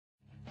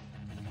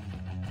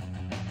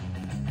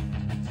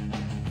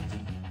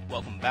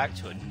welcome back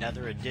to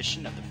another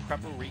edition of the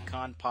Prepper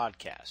Recon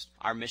Podcast.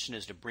 Our mission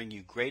is to bring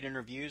you great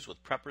interviews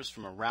with preppers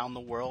from around the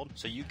world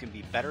so you can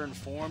be better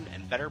informed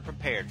and better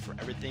prepared for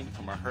everything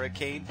from a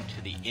hurricane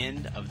to the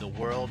end of the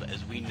world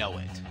as we know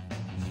it.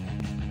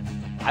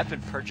 I've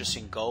been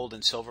purchasing gold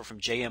and silver from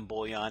JM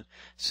Bullion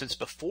since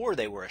before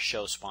they were a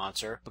show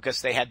sponsor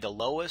because they had the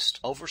lowest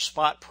over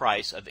spot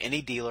price of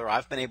any dealer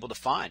I've been able to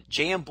find.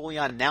 JM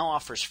Bullion now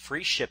offers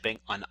free shipping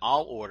on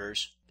all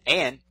orders,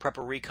 and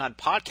Prepper Recon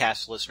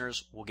Podcast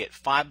listeners will get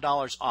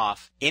 $5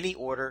 off any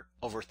order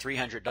over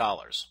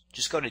 $300.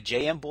 Just go to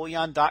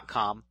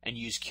jmbullion.com and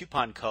use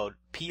coupon code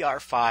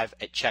PR5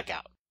 at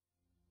checkout.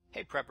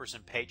 Hey Preppers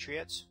and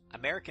Patriots,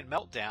 American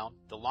Meltdown,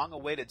 the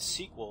long-awaited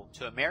sequel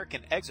to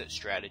American Exit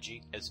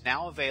Strategy, is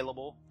now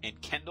available in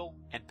Kindle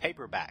and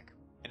paperback.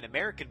 In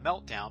American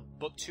Meltdown,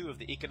 Book 2 of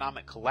the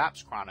Economic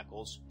Collapse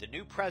Chronicles, the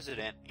new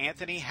president,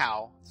 Anthony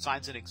Howe,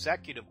 signs an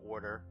executive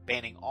order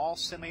banning all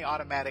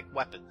semi-automatic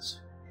weapons.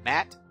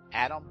 Matt,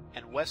 Adam,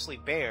 and Wesley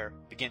Baer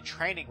begin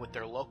training with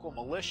their local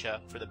militia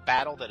for the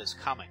battle that is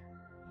coming.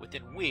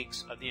 Within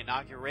weeks of the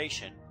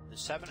inauguration, the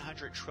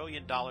 $700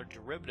 trillion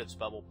derivatives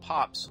bubble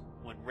pops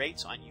when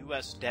rates on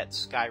U.S. debt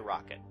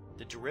skyrocket.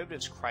 The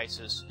derivatives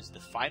crisis is the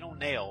final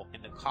nail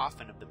in the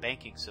coffin of the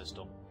banking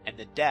system and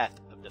the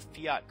death of the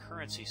fiat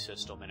currency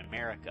system in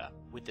America.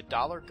 With the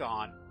dollar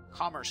gone,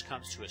 commerce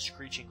comes to a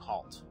screeching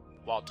halt.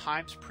 While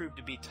times prove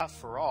to be tough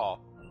for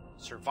all,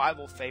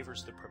 survival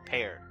favors the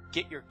prepared.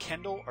 Get your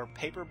Kindle or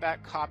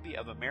paperback copy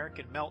of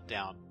American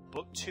Meltdown,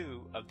 Book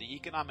 2 of the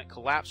Economic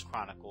Collapse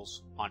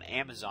Chronicles on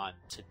Amazon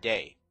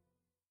today.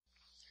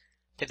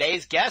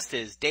 Today's guest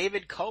is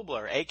David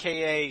Kobler,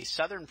 AKA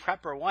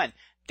Southernprepper1.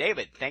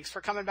 David, thanks for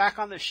coming back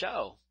on the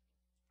show.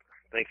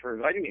 Thanks for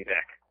inviting me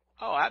back.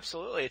 Oh,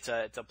 absolutely. It's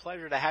a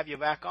pleasure to have you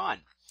back on.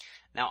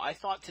 Now, I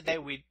thought today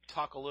we'd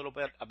talk a little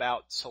bit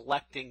about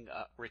selecting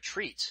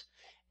retreats.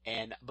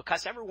 And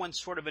because everyone's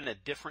sort of in a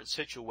different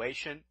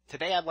situation,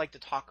 today I'd like to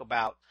talk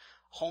about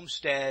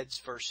homesteads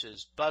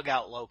versus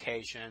bug-out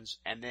locations.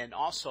 And then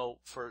also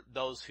for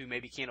those who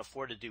maybe can't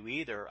afford to do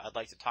either, I'd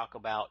like to talk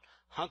about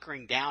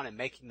hunkering down and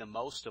making the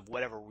most of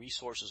whatever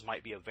resources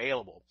might be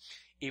available,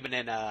 even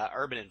in an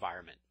urban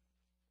environment.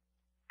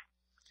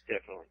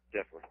 Definitely.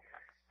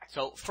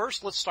 So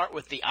first, let's start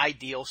with the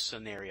ideal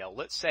scenario.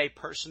 Let's say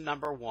person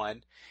number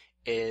one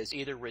is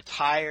either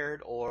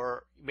retired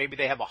or maybe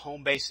they have a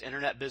home-based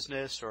internet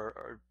business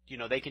or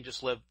they can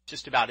just live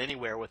just about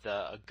anywhere with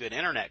a good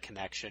internet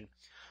connection.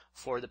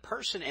 For the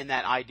person in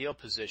that ideal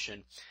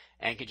position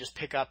and can just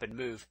pick up and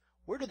move,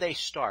 where do they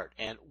start,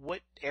 and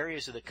what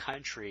areas of the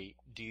country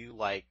do you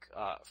like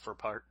for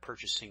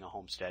purchasing a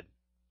homestead?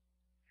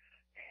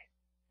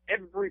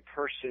 Every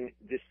person,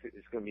 this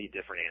is going to be a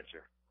different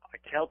answer. I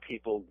tell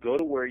people, go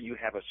to where you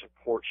have a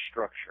support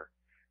structure.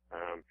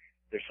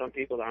 There's some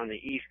people on the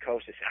East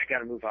Coast that say, I got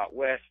to move out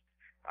west.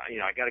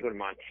 I got to go to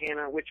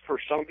Montana, which for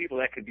some people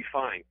that could be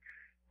fine.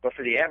 But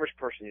for the average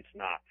person, it's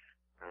not.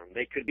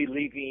 They could be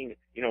leaving,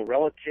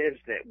 relatives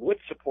that would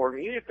support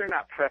them. Even if they're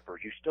not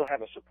preppers, you still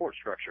have a support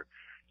structure.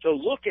 So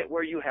look at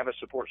where you have a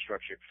support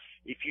structure.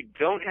 If you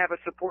don't have a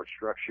support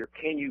structure,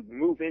 can you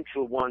move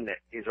into one that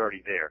is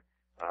already there?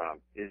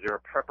 Is there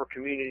a prepper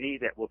community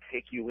that will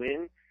take you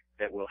in,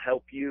 that will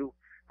help you?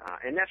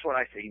 And that's what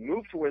I say.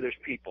 Move to where there's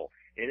people.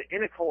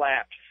 In a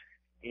collapse,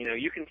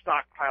 you can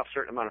stockpile a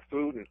certain amount of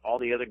food and all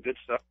the other good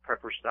stuff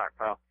preppers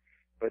stockpile,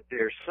 but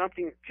there's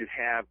something to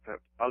have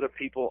other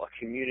people, a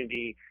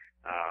community,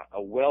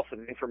 a wealth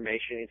of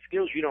information and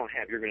skills you don't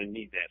have. You're going to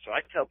need that. So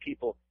I tell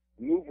people,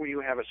 move where you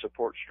have a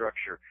support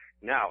structure.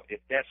 Now, if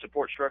that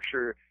support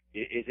structure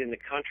is in the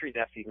country,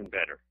 that's even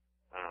better.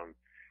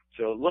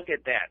 So look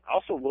at that.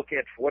 Also look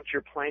at what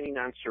you're planning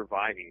on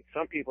surviving.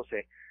 Some people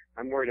say,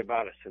 I'm worried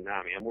about a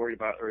tsunami. I'm worried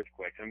about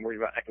earthquakes. I'm worried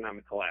about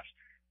economic collapse.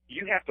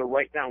 You have to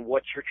write down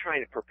what you're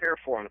trying to prepare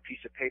for on a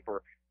piece of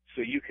paper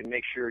so you can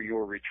make sure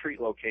your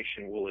retreat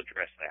location will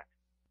address that.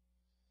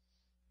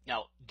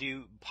 Now,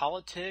 do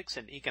politics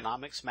and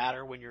economics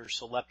matter when you're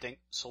selecting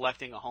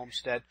a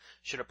homestead?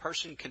 Should a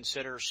person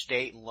consider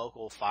state and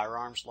local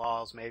firearms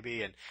laws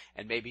maybe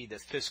and maybe the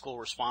fiscal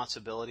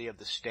responsibility of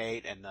the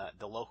state and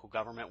the local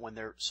government when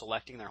they're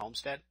selecting their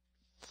homestead?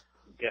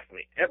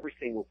 Definitely.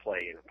 Everything will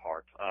play in a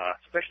part,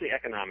 especially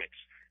economics.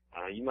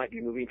 You might be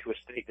moving to a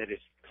state that is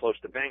close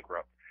to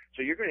bankrupt.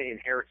 So you're going to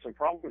inherit some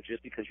problems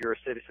just because you're a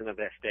citizen of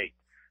that state.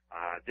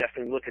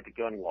 Definitely look at the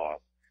gun law.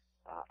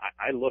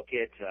 I look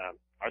at,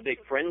 are they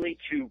friendly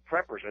to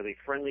preppers? Are they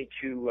friendly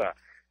to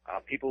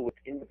people with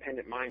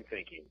independent mind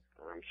thinking?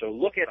 So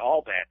look at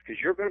all that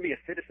because you're going to be a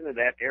citizen of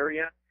that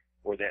area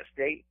or that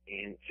state,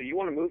 and so you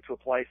want to move to a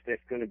place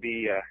that's going to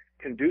be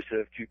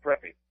conducive to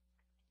prepping.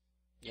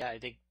 Yeah, I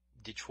think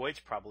Detroit's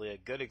probably a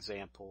good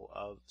example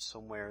of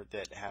somewhere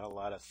that had a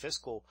lot of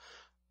fiscal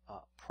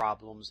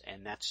problems,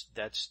 and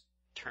that's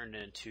turned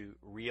into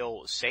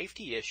real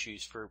safety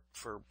issues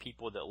for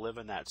people that live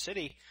in that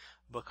city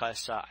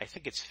because I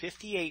think it's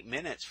 58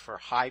 minutes for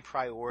high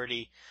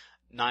priority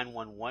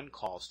 911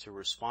 calls to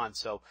respond.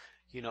 So,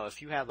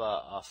 if you have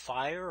a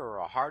fire or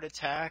a heart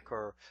attack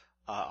or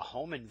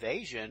home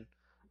invasion,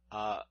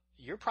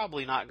 you're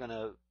probably not going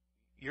to,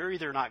 you're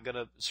either not going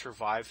to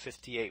survive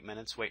 58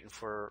 minutes waiting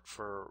for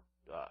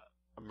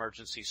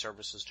emergency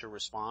services to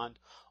respond,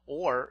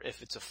 or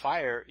if it's a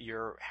fire,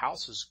 your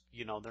house is,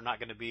 they're not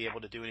going to be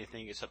able to do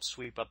anything except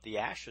sweep up the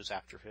ashes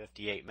after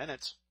 58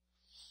 minutes.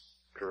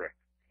 Correct.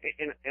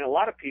 And a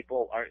lot of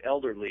people are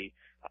elderly,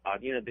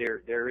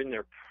 they're in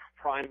their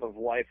prime of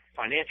life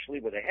financially,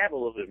 where they have a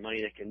little bit of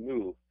money that can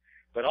move.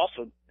 But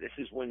also, this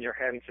is when they're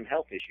having some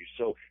health issues.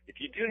 So if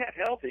you do have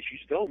health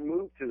issues, don't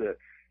move to the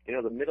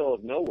middle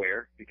of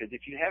nowhere, because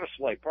if you have a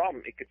slight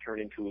problem, it could turn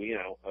into,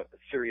 a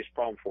serious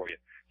problem for you.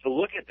 So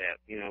look at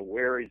that.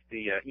 Where is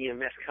the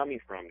EMS coming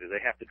from? Do they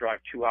have to drive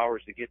 2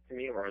 hours to get to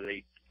me, or are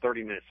they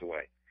 30 minutes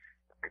away?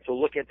 So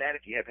look at that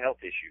if you have health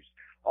issues.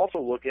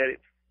 Also look at it.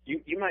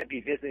 You might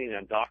be visiting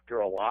a doctor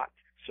a lot.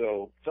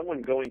 So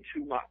someone going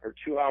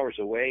 2 hours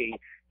away,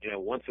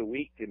 once a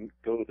week to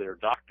go to their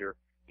doctor,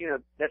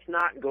 that's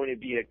not going to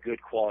be a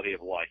good quality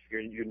of life.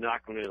 You're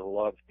not going to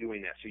love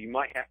doing that. So you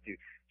might have to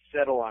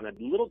settle on a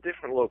little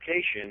different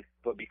location,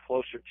 but be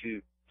closer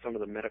to some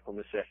of the medical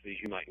necessities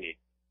you might need.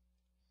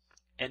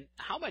 And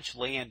how much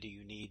land do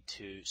you need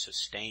to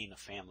sustain a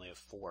family of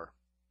 4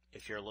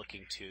 if you're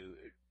looking to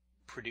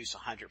produce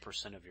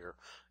 100% of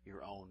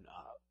your own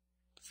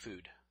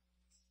food?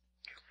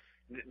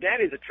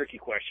 That is a tricky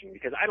question,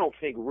 because I don't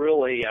think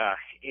really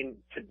in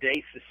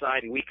today's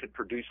society we could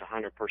produce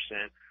 100%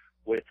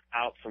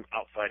 without some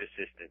outside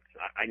assistance.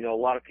 I know a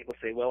lot of people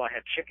say, well, I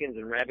have chickens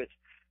and rabbits,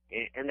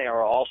 and they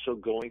are also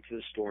going to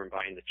the store and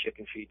buying the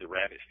chicken feed, the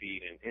rabbit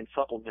feed, and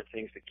supplement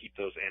things to keep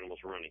those animals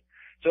running.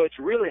 So it's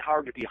really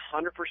hard to be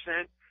 100%.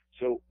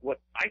 So what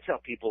I tell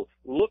people,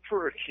 look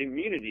for a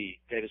community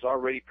that is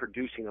already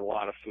producing a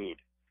lot of food.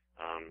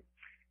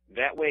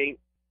 That way,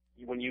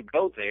 when you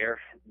go there,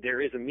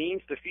 there is a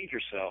means to feed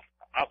yourself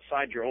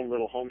outside your own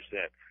little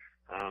homestead.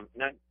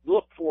 Now,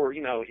 look for,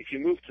 if you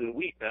move to the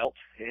wheat belt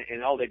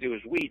and all they do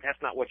is wheat,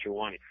 that's not what you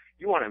want.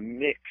 You want to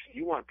mix.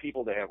 You want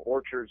people to have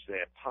orchards, they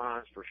have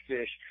ponds for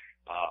fish,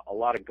 a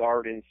lot of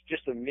gardens,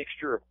 just a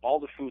mixture of all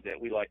the food that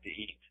we like to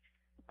eat.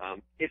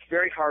 It's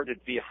very hard to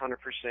be 100%.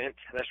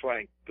 That's why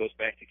it goes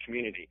back to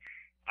community.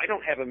 I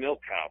don't have a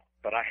milk cow,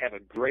 but I have a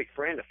great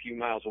friend a few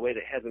miles away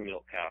that has a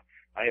milk cow.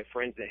 I have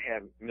friends that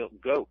have milk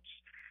goats.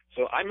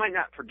 So I might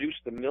not produce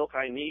the milk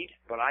I need,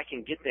 but I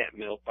can get that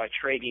milk by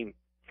trading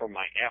for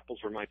my apples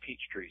or my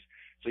peach trees.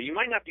 So you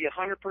might not be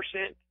 100%.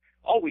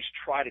 Always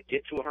try to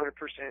get to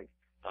 100%,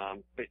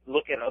 but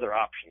look at other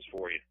options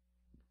for you.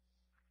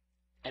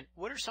 And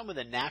what are some of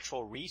the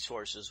natural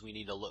resources we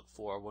need to look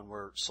for when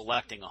we're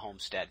selecting a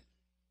homestead?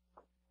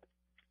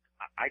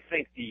 I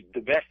think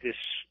the best is,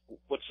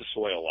 what's the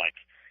soil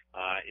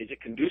like? Is it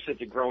conducive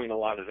to growing a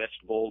lot of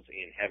vegetables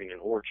and having an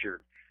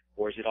orchard,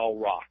 or is it all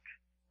rock?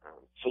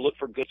 So look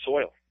for good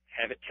soil.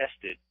 Have it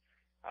tested.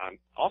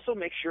 Also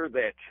make sure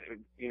that,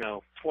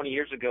 20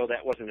 years ago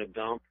that wasn't a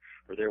dump,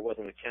 or there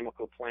wasn't a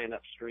chemical plant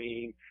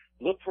upstream.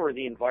 Look for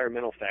the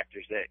environmental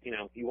factors that,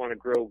 you want to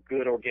grow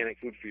good organic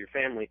food for your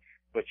family,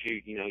 but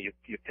you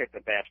picked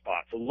a bad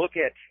spot. So look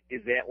at,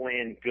 is that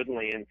land good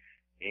land,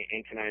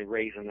 and can I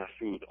raise enough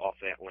food off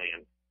that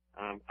land?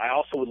 I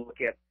also would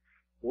look at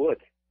wood.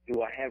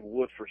 Do I have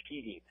wood for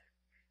heating?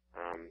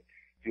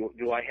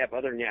 Do I have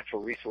other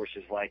natural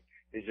resources, like,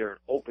 is there an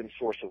open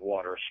source of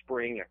water, a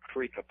spring, a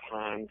creek, a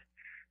pond?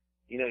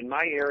 In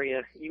my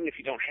area, even if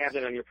you don't have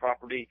that on your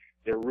property,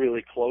 they're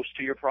really close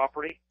to your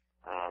property.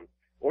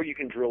 Or you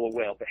can drill a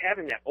well. But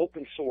having that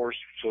open source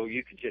so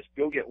you can just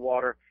go get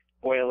water,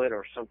 boil it,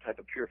 or some type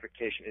of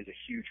purification is a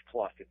huge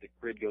plus if the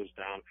grid goes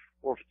down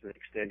or if it's an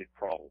extended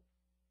problem.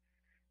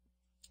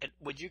 And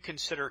would you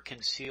consider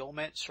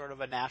concealment sort of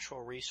a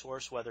natural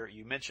resource? Whether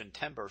you mentioned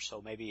timber,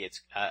 so maybe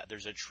it's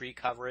there's a tree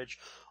coverage,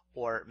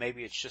 or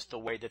maybe it's just the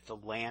way that the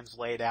land's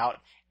laid out,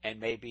 and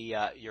maybe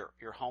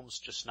your home's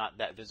just not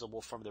that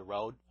visible from the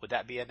road. Would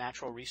that be a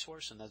natural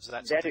resource, and is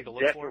that something to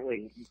look for?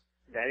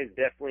 That is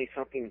definitely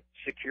something,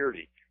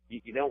 security.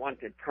 You don't want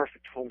the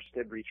perfect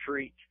homestead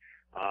retreat,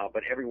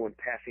 but everyone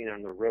passing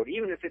on the road,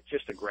 even if it's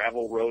just a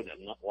gravel road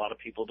that a lot of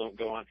people don't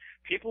go on,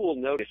 people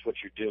will notice what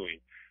you're doing.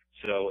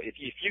 So if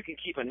you can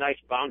keep a nice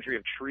boundary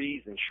of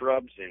trees and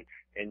shrubs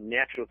and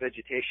natural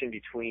vegetation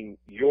between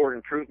your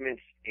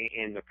improvements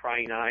and the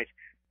prying eyes,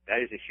 that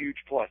is a huge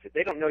plus. If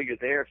they don't know you're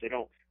there, if they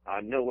don't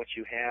know what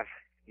you have,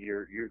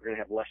 you're going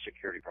to have less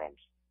security problems.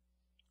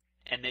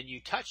 And then you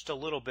touched a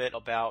little bit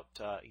about,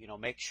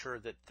 make sure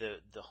that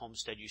the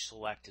homestead you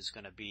select is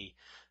going to be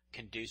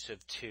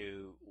conducive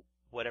to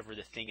whatever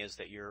the thing is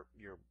that you're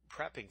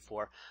prepping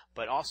for.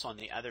 But also on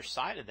the other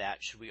side of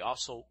that, should we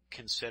also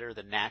consider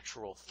the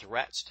natural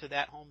threats to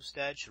that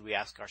homestead? Should we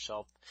ask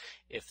ourselves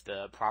if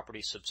the property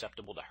is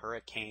susceptible to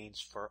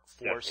hurricanes,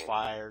 forest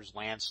fires,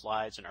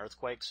 landslides, and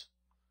earthquakes?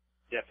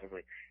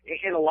 Definitely.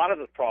 And a lot of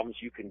the problems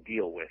you can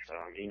deal with.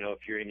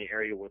 If you're in the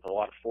area with a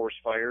lot of forest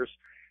fires,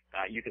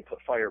 you can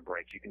put fire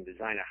breaks. You can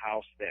design a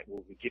house that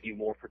will give you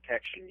more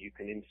protection. You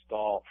can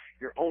install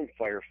your own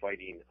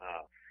firefighting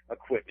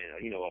equipment,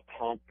 a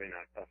pump and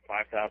a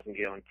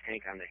 5,000-gallon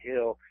tank on the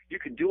hill. You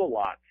can do a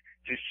lot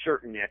to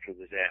certain natural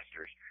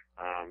disasters.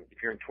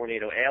 If you're in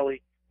Tornado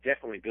Alley,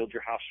 definitely build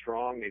your house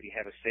strong, maybe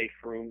have a safe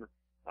room.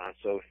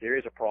 So if there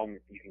is a problem,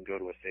 you can go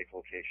to a safe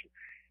location.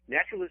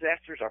 Natural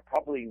disasters are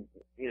probably,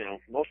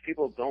 most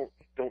people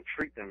don't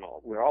treat them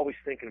all. We're always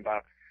thinking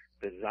about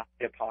the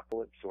zombie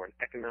apocalypse or an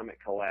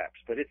economic collapse,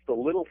 but it's the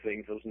little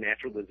things, those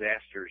natural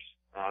disasters,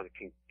 that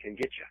can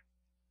get you.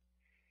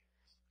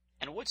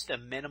 And what's the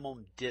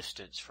minimum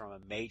distance from a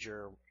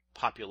major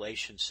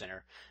population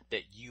center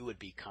that you would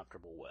be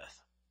comfortable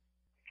with?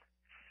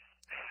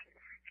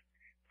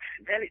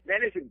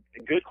 That is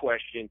a good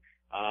question.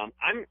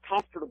 I'm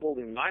comfortable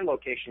in my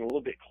location a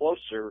little bit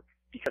closer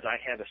because I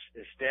have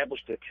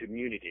established a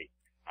community.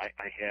 I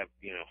have,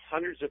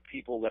 hundreds of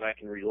people that I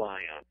can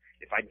rely on.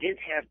 If I didn't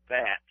have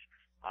that,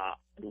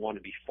 I'd want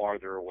to be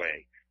farther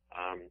away.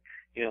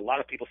 A lot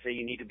of people say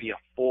you need to be a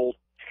full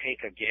tank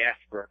of gas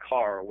for a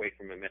car away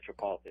from a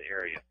metropolitan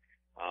area.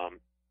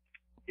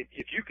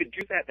 If you could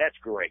do that, that's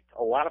great.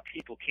 A lot of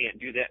people can't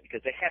do that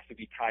because they have to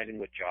be tied in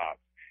with jobs.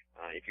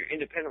 If you're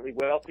independently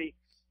wealthy,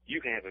 you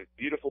can have a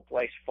beautiful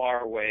place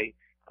far away,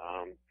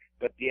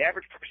 but the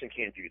average person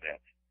can't do that.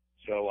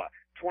 So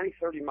 20,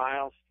 30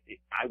 miles,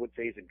 I would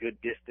say, is a good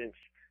distance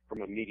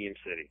from a medium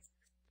city.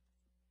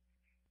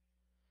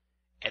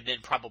 And then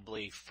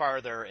probably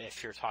farther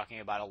if you're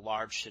talking about a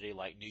large city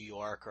like New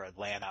York or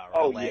Atlanta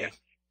or LA. Yeah.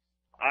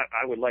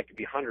 I would like to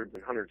be hundreds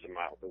and hundreds of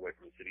miles away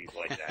from cities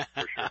like that,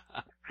 for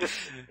sure.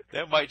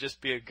 That might just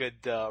be a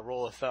good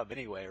rule of thumb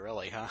anyway,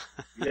 really, huh?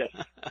 Yes.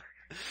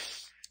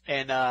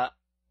 And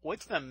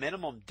what's the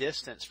minimum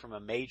distance from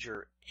a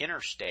major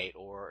interstate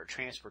or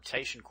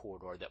transportation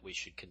corridor that we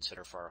should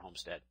consider for our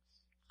homestead?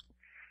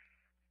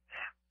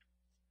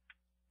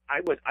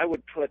 I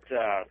would put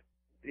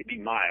it'd be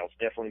miles,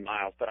 definitely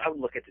miles, but I would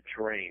look at the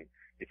terrain.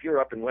 If you're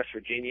up in West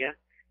Virginia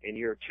and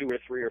you're 2 or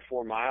 3 or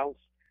 4 miles,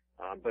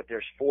 but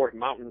there's 4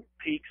 mountain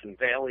peaks and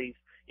valleys,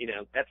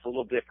 that's a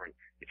little different.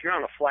 If you're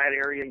on a flat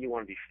area, you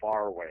want to be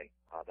far away.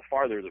 The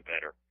farther the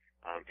better.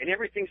 And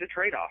everything's a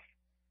trade-off.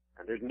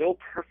 And there's no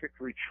perfect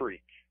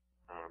retreat.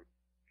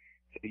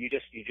 So you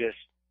just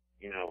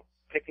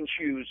pick and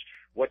choose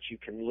what you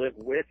can live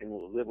with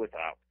and live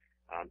without.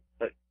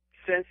 But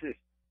since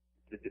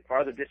the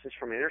farther distance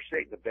from an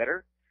interstate, the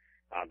better.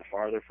 The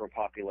farther from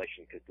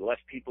population, because the less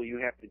people you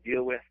have to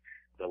deal with,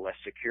 the less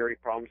security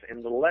problems,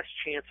 and the less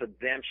chance of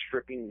them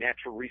stripping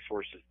natural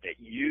resources that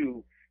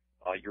your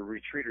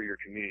retreat or your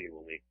community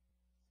will need.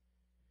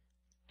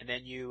 And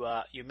then you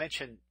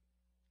mentioned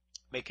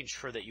making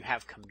sure that you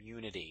have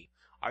community.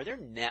 Are there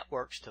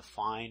networks to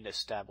find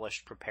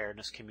established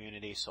preparedness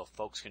communities so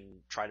folks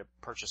can try to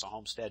purchase a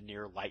homestead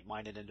near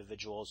like-minded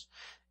individuals?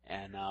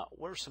 And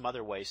what are some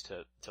other ways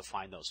to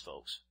find those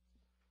folks?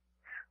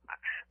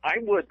 I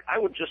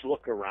would just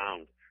look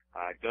around,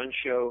 gun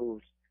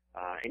shows,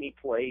 any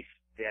place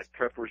that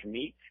preppers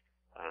meet.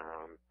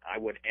 I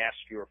would ask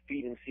your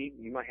feed and seed.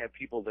 You might have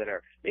people that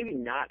are maybe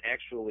not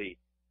actually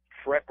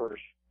preppers,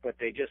 but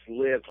they just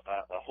live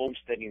a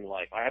homesteading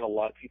life. I have a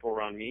lot of people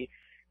around me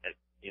that,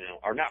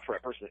 are not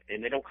preppers,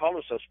 and they don't call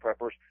themselves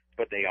preppers,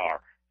 but they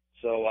are.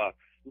 So,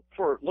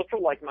 look for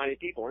like-minded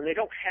people, and they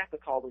don't have to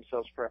call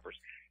themselves preppers.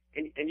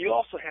 And you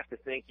also have to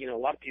think, a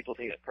lot of people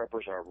think that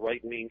preppers are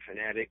right-wing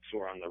fanatics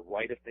or on the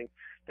right of things.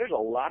 There's a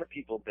lot of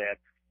people that,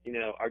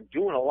 are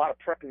doing a lot of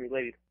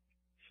prepping-related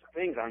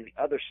things on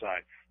the other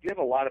side. You have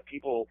a lot of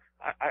people,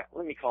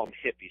 let me call them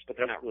hippies, but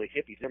they're not really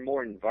hippies. They're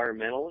more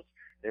environmentalists.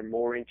 They're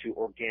more into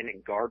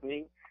organic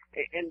gardening.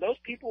 And those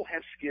people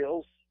have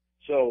skills.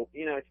 So,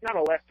 it's not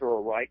a left or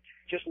a right.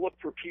 Just look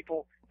for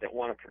people that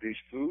want to produce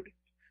food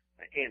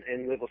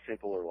and live a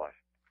simpler life.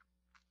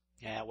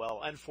 Yeah, well,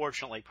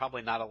 unfortunately,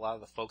 probably not a lot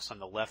of the folks on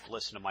the left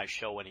listen to my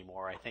show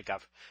anymore. I think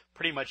I've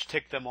pretty much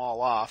ticked them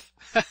all off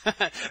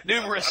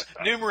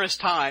numerous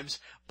times,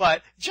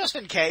 but just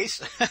in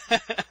case.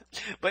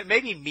 But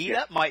maybe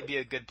Meetup might be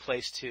a good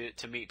place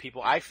to meet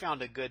people. I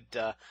found a good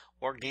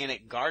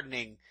organic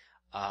gardening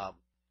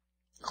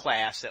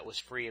class that was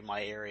free in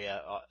my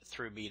area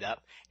through Meetup,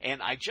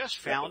 and I just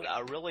found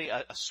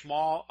a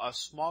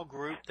small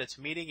group that's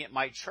meeting at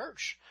my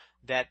church.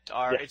 That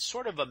are, it's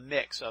sort of a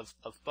mix of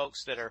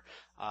folks that are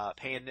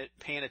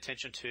paying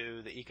attention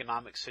to the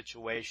economic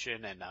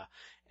situation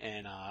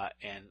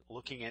and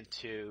looking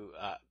into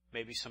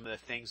maybe some of the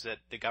things that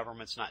the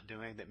government's not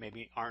doing that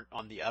maybe aren't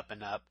on the up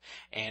and up,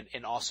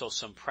 and also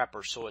some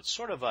preppers. So it's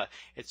sort of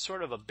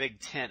a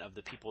big tent of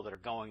the people that are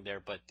going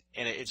there,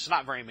 and it's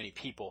not very many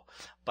people,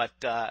 but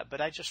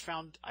I just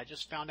found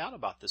out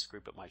about this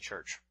group at my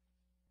church.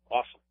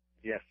 Awesome.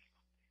 Yes.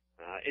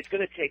 It's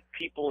going to take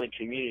people and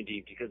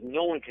community because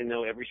no one can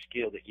know every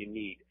skill that you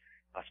need,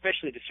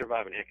 especially to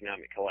survive an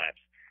economic collapse.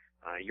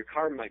 Your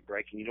car might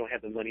break and you don't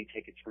have the money to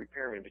take it to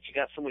repairman, but you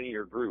got someone in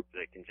your group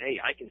that can say,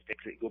 hey, I can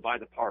fix it, go buy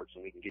the parts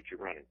and we can get you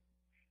running.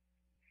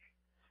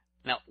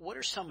 Now, what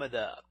are some of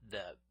the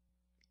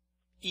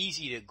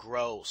easy to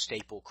grow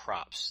staple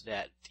crops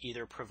that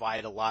either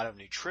provide a lot of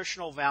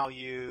nutritional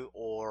value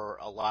or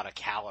a lot of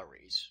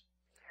calories?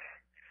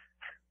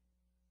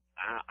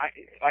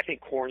 I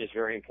think corn is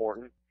very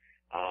important.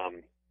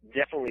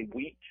 Definitely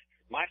wheat.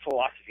 my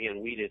philosophy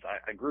on wheat is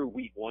I grew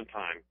wheat one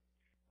time,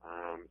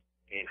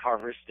 and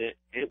harvested it.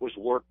 It was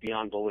work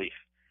beyond belief.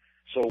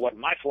 So what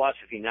my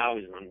philosophy now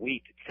is on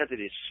wheat, because it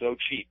is so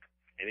cheap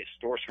and it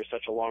stores for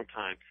such a long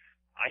time,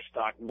 I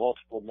stock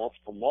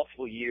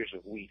multiple years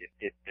of wheat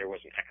if there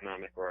was an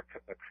economic or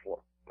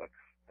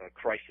a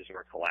crisis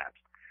or a collapse.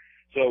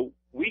 So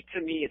wheat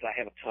to me is I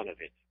have a ton of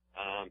it.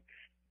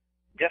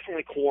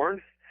 Definitely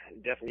corn.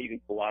 Definitely you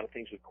can do a lot of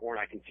things with corn.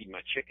 I can feed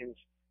my chickens.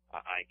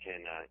 I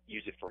can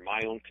use it for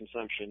my own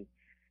consumption.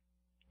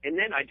 And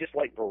then I just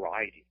like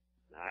variety.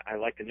 I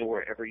like to know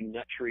where every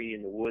nut tree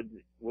in the woods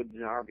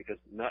are, because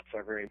nuts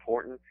are very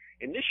important.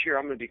 And this year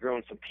I'm going to be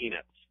growing some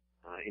peanuts.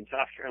 In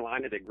South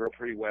Carolina, they grow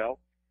pretty well.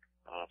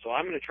 So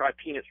I'm going to try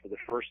peanuts for the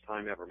first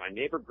time ever. My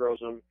neighbor grows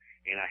them,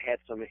 and I had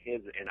some of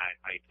his, and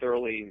I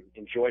thoroughly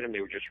enjoyed them.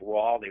 They were just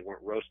raw. They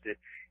weren't roasted,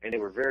 and they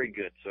were very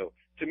good. So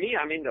to me,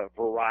 I'm into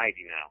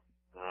variety now,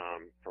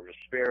 from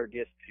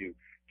asparagus to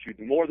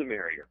the more the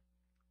merrier.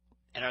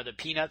 And are the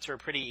peanuts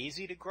pretty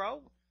easy to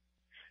grow?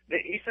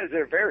 He says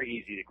they're very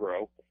easy to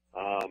grow.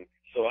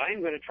 So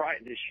I'm going to try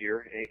it this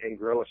year and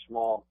grow a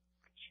small,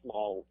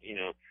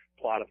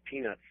 plot of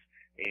peanuts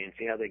and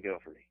see how they go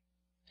for me.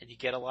 And you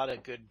get a lot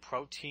of good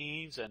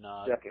proteins and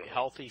Definitely.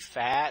 healthy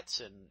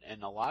fats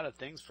and a lot of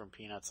things from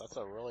peanuts. That's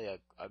really a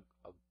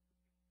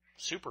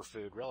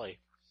superfood, really.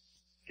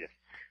 Yes.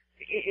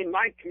 In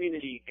my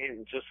community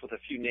and just with a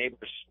few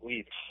neighbors,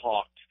 we've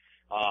talked.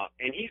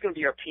 And he's going to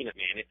be our peanut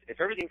man. If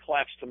everything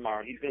collapsed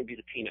tomorrow, he's going to be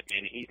the peanut man,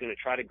 and he's going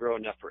to try to grow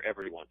enough for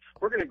everyone.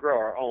 We're going to grow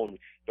our own,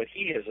 but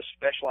he is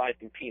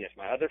specialized in peanuts.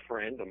 My other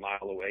friend, a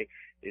mile away,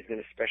 is going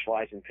to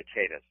specialize in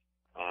potatoes.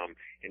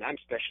 And I'm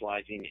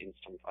specializing in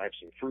I have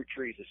some fruit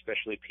trees,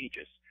 especially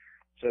peaches.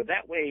 So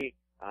that way,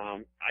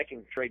 I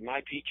can trade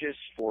my peaches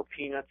for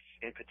peanuts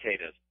and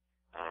potatoes.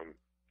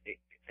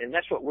 And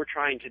that's what we're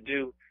trying to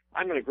do.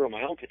 I'm going to grow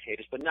my own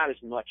potatoes, but not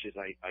as much as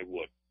I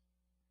would.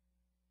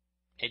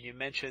 And you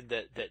mentioned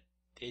that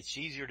it's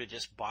easier to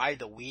just buy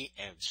the wheat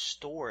and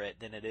store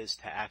it than it is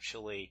to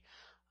actually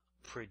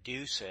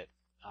produce it,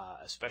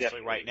 especially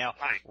Definitely. right now.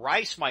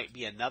 Rice might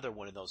be another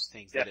one of those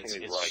things that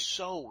it's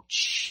so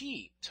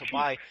cheap to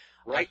buy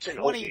a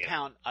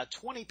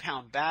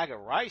 20-pound bag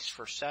of rice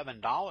for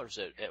 $7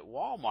 at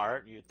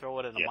Walmart. You throw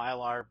it in a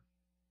Mylar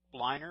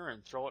liner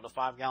and throw it in a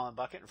 5-gallon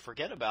bucket and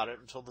forget about it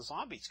until the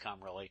zombies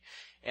come, really.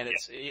 And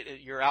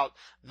you're out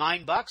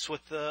 $9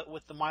 with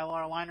the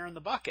Mylar liner in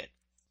the bucket.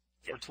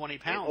 For 20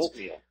 pounds.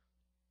 And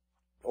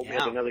oatmeal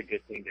is another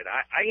good thing that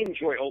I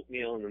enjoy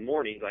oatmeal in the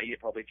mornings. I eat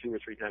it probably 2 or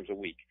 3 times a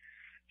week.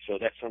 So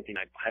that's something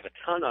I have a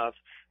ton of,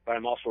 but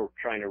I'm also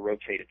trying to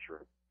rotate it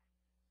through.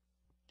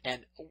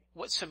 And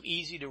what's some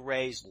easy to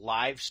raise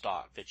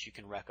livestock that you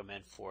can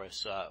recommend for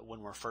us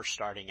when we're first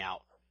starting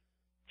out?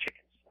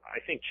 Chickens.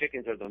 I think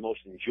chickens are the most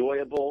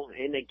enjoyable,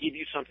 and they give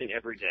you something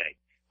every day.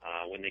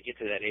 When they get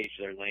to that age,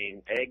 they're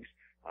laying eggs.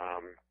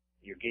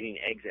 You're getting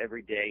eggs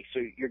every day, so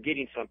you're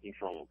getting something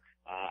from them.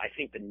 I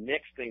think the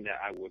next thing that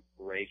I would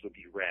raise would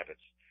be rabbits.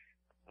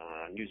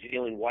 New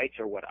Zealand whites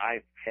are what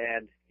I've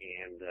had,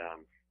 and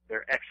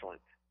they're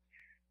excellent.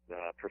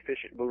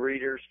 Proficient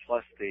breeders,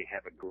 plus they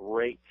have a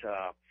great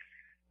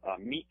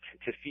meat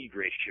to feed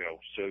ratio.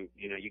 So,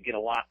 you get a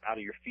lot out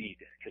of your feed,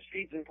 because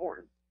feed's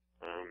important.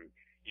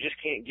 You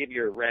just can't give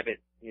your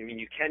rabbit,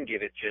 you can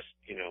give it just,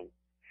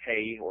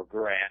 hay or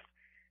grass.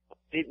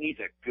 It needs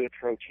a good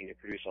protein to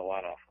produce a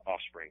lot of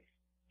offspring.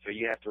 So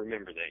you have to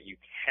remember that you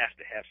have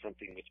to have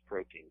something with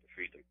protein to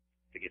feed them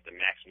to get the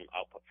maximum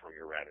output from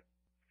your rabbit.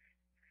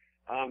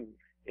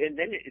 And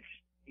then it's,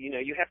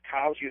 you have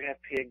cows, you have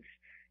pigs,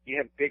 you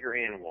have bigger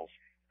animals.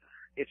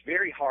 It's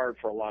very hard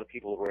for a lot of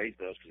people to raise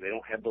those because they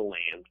don't have the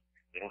land.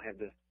 They don't have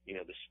the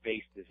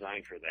space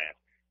designed for that.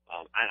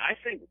 And I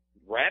think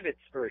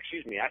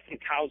I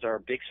think cows are a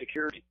big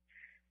security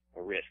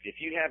risk. If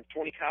you have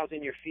 20 cows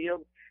in your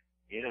field,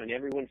 and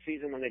everyone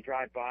sees them when they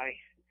drive by,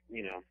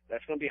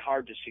 that's going to be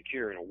hard to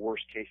secure in a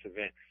worst case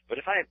event. But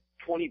if I have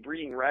 20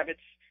 breeding rabbits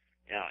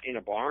in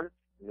a barn,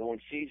 no one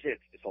sees it,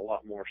 it's a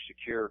lot more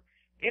secure,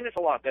 and it's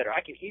a lot better.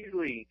 I can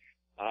easily,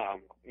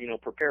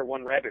 prepare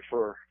one rabbit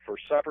for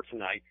supper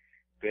tonight.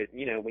 But,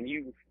 when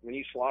you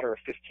slaughter a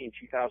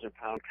 2,000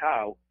 pound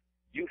cow,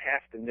 you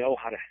have to know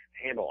how to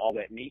handle all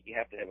that meat. You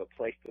have to have a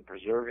place to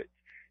preserve it,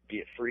 be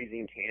it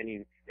freezing,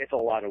 canning. It's a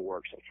lot of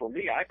work. So for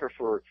me, I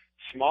prefer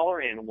smaller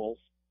animals.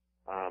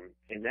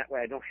 And that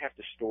way I don't have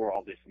to store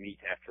all this meat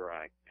after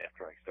I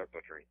start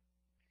butchering.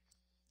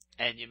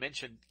 And you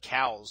mentioned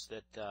cows,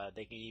 that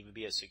they can even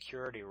be a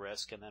security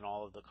risk, and then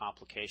all of the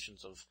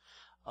complications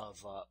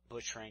of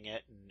butchering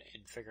it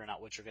and figuring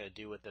out what you're going to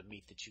do with the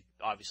meat that you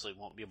obviously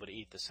won't be able to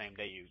eat the same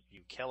day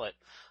you kill it.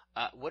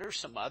 What are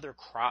some other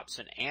crops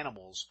and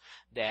animals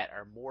that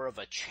are more of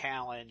a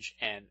challenge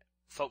and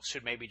folks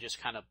should maybe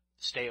just kind of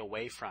stay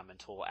away from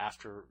until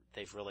after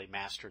they've really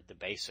mastered the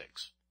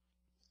basics?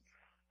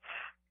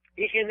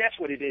 And that's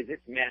what it is.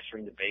 It's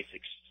mastering the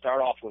basics. Start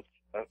off with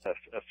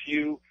a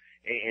few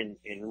and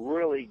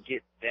really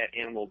get that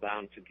animal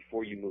down to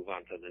before you move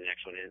on to the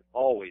next one. And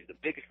always the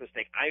biggest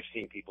mistake I've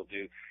seen people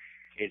do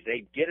is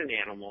they get an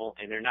animal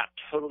and they're not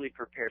totally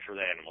prepared for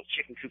the animal.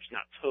 Chicken coop's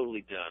not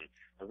totally done.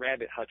 The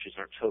rabbit hutches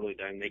aren't totally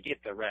done. They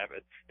get the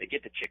rabbit, they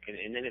get the chicken,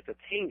 and then it's a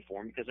tame for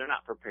them because they're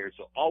not prepared.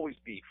 So always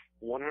be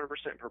 100%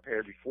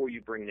 prepared before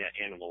you bring that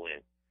animal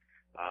in.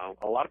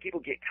 A lot of people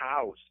get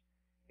cows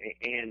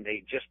and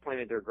they just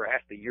planted their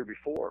grass the year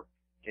before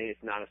and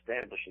it's not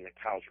established, and the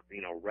cows,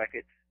 wreck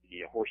it.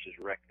 The horses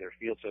wreck their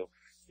field. So,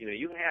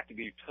 you have to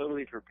be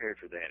totally prepared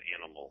for that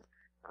animal.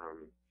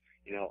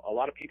 A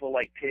lot of people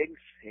like pigs,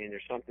 and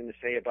there's something to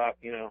say about,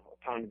 a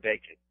pound of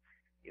bacon.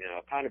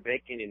 A pound of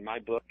bacon in my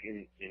book,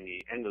 in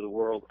the end of the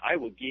world, I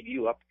will give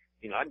you up,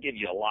 I'd give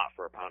you a lot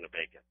for a pound of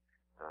bacon,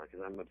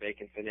 because I'm a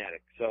bacon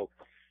fanatic. So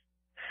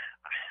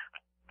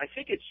I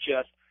think it's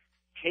just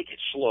take it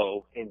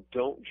slow and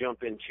don't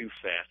jump in too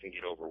fast and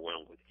get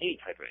overwhelmed with any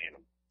type of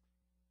animal.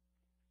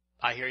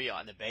 I hear you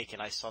on the bacon.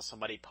 I saw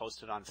somebody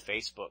posted on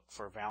Facebook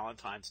for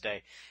Valentine's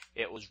Day.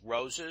 It was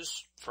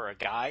roses for a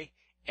guy,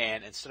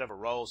 and instead of a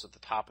rose at the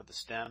top of the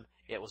stem,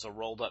 it was a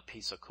rolled up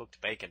piece of cooked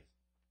bacon.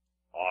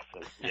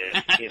 Awesome. Yeah,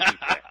 you can't beat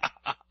that.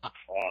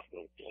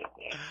 Awesome.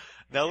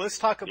 Now let's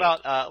talk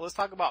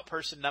about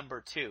person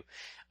number 2.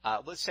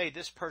 Let's say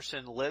this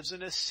person lives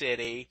in a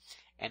city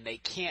and they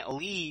can't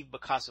leave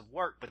because of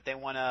work, but they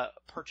want to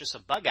purchase a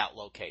bug out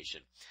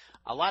location.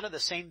 A lot of the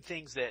same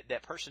things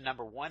that person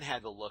number 1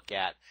 had to look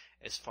at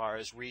as far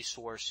as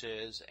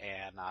resources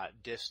and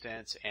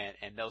distance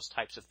and those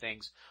types of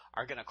things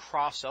are going to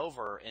cross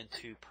over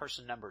into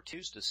person number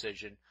 2's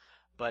decision.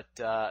 But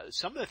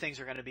some of the things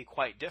are going to be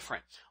quite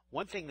different.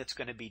 One thing that's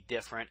going to be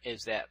different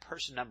is that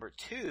person number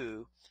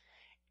 2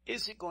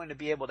 isn't going to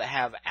be able to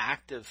have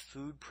active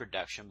food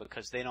production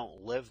because they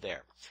don't live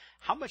there.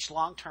 How much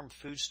long-term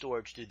food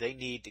storage do they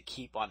need to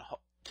keep on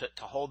to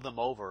hold them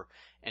over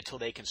until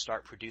they can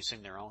start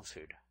producing their own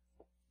food?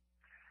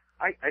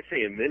 I'd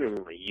say a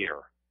minimum a year,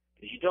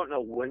 because you don't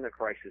know when the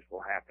crisis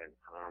will happen.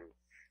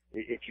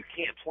 If you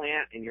can't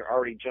plant and you're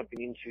already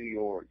jumping into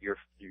your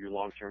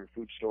long-term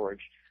food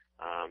storage,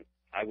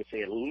 I would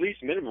say at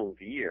least minimum of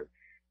a year.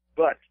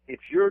 But if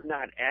you're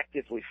not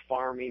actively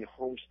farming,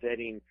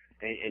 homesteading,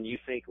 and you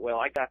think, well,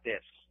 I got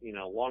that,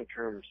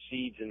 long-term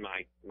seeds in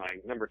my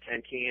number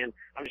 10 can,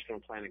 I'm just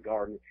going to plant a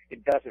garden.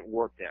 It doesn't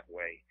work that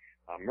way.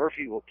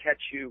 Murphy will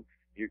catch you.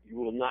 You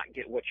will not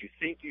get what you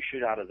think you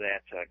should out of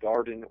that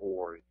garden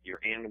or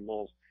your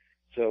animals.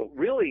 So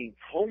really,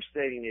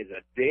 homesteading is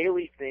a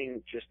daily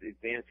thing, just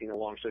advancing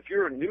along. So if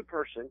you're a new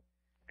person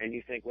and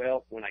you think,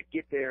 well, when I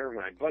get there,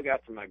 when I bug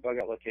out to my bug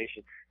out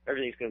location,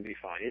 everything's going to be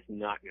fine. It's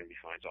not going to be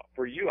fine. So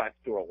for you, I'd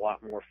store a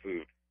lot more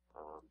food,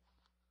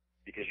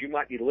 because you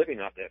might be living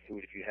off that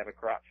food if you have a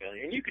crop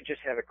failure. And you could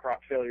just have a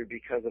crop failure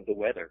because of the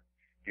weather.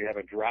 If you have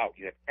a drought,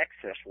 you have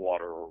excess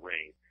water or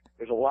rain.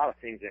 There's a lot of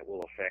things that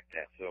will affect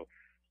that. So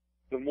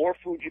the more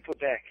food you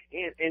put back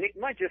in, and it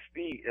might just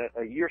be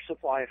a year's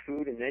supply of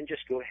food, and then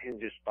just go ahead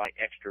and just buy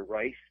extra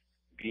rice,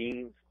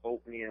 beans,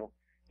 oatmeal.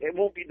 It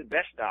won't be the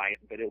best diet,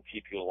 but it'll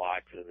keep you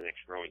alive for the next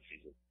growing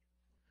season.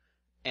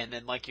 And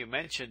then, like you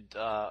mentioned,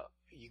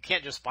 you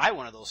can't just buy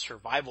one of those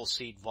survival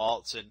seed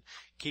vaults and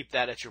keep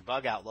that at your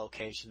bug out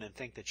location and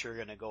think that you're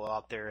going to go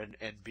out there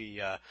and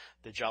be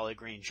the Jolly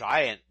Green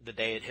Giant the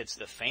day it hits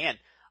the fan.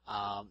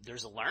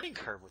 There's a learning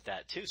curve with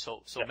that too.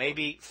 So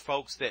maybe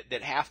folks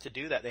that have to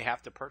do that, they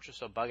have to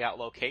purchase a bug out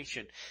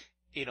location.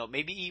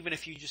 Maybe even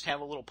if you just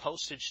have a little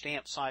postage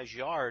stamp size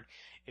yard,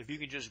 if you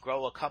can just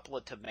grow a couple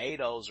of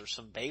tomatoes or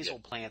some basil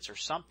plants or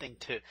something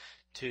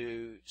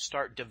to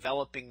start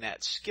developing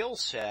that skill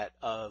set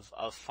of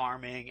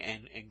farming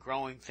and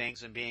growing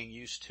things and being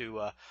used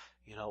to,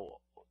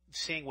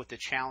 seeing what the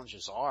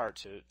challenges are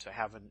to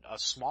have a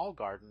small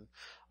garden,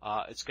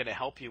 it's going to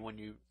help you when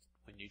you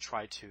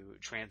try to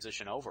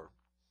transition over.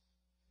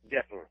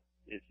 Definitely.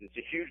 It's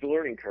a huge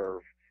learning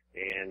curve,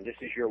 and this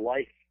is your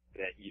life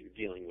that you're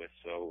dealing with,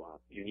 so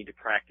you need to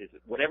practice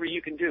it. Whatever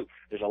you can do.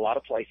 There's a lot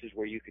of places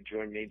where you could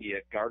join maybe a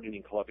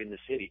gardening club in the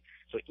city.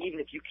 So even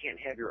if you can't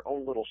have your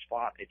own little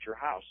spot at your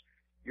house,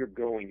 you're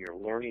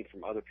learning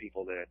from other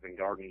people that have been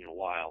gardening a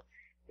while,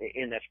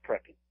 and that's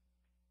prepping.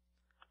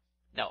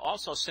 Now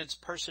also, since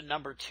person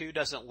number 2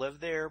 doesn't live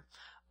there,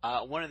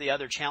 one of the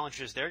other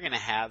challenges they're going to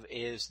have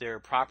is their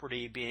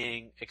property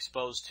being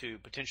exposed to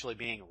potentially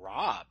being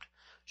robbed.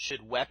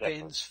 Should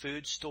weapons,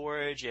 food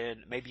storage,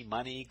 and maybe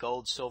money,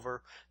 gold,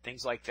 silver,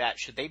 things like that,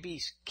 should they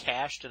be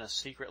cached in a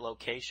secret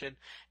location?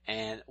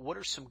 And what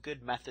are some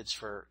good methods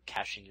for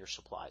caching your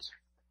supplies?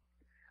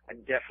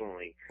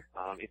 Definitely.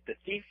 If the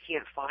thief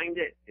can't find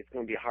it, it's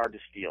going to be hard to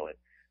steal it.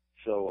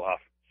 So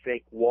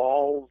fake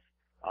walls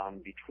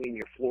between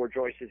your floor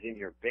joists in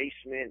your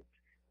basement.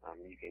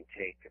 You can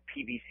take a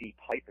PVC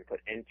pipe and put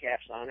end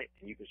caps on it,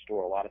 and you can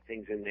store a lot of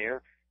things in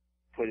there.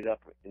 Put it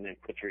up and then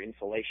put your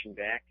insulation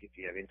back if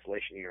you have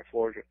insulation in your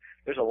floor.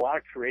 There's a lot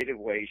of creative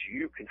ways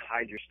you can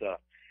hide your stuff,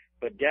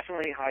 but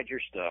definitely hide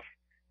your stuff,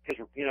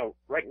 because,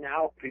 right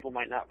now people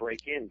might not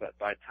break in, but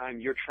by the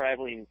time you're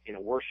traveling in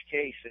a worst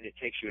case and it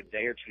takes you a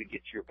day or two to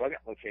get to your bug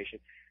out location,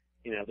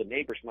 the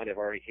neighbors might have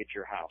already hit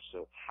your house.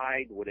 So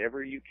hide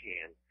whatever you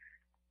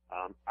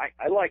can.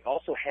 I like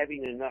also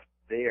having enough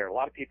there. A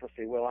lot of people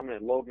say, well, I'm going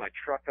to load my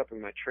truck up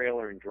in my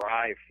trailer and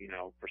drive,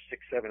 for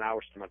 6-7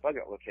 hours to my bug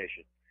out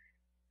location.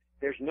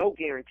 There's no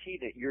guarantee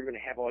that you're going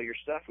to have all your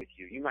stuff with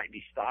you. You might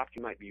be stopped.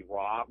 You might be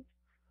robbed.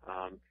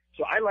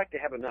 So I like to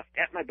have enough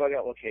at my bug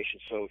out location.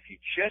 So if you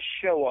just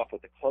show up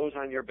with the clothes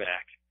on your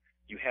back,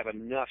 you have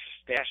enough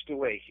stashed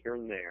away here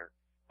and there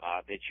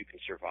that you can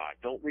survive.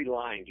 Don't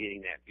rely on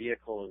getting that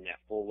vehicle and that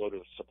full load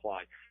of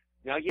supply.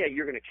 Now, yeah,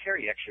 you're going to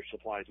carry extra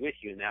supplies with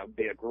you, and that would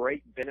be a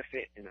great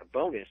benefit and a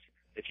bonus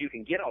if you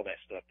can get all that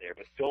stuff there.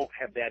 But don't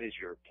have that as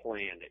your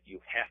plan, that you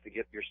have to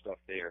get your stuff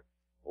there,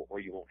 or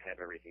you won't have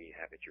everything you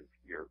have at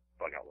your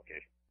bug out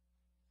location.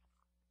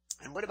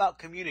 And what about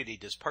community?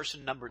 Does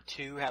person number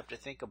 2 have to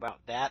think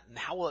about that? And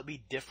how will it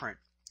be different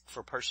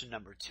for person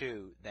number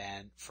 2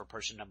 than for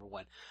person number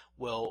 1?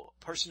 Will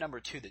person number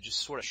 2 that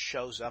just sort of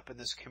shows up in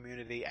this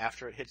community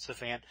after it hits the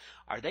fan,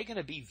 are they going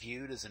to be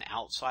viewed as an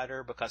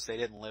outsider because they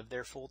didn't live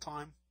there full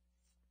time?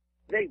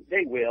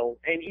 They will.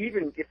 And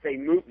even if they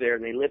move there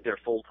and they live there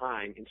full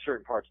time in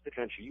certain parts of the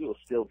country, you will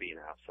still be an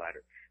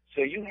outsider.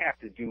 So you have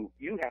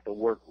to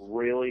work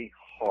really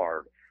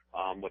hard.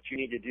 What you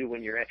need to do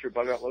when you're at your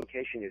bug out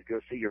location is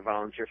go see your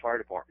volunteer fire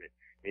department.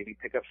 Maybe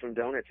pick up some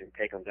donuts and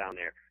take them down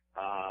there.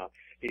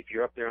 If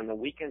you're up there on the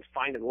weekends,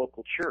 find a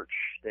local church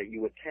that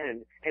you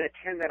attend and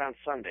attend that on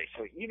Sunday.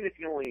 So even if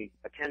you only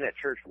attend that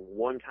church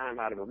one time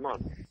out of a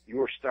month,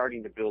 you are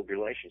starting to build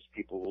relations.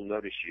 People will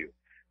notice you.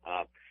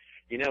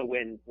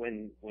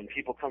 When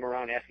people come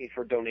around asking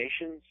for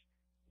donations,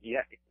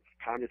 it's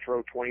time to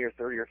throw $20 or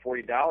 $30 or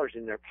 $40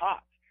 in their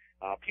pot.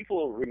 People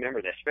will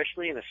remember that,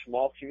 especially in a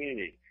small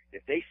community.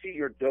 If they see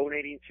you're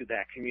donating to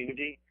that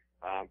community,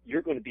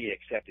 you're going to be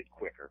accepted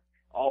quicker.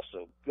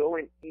 Also, go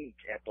and eat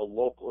at the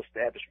local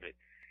establishment.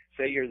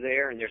 Say you're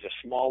there and there's a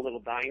small little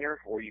diner,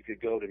 or you could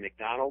go to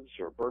McDonald's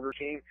or Burger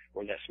King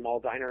or that small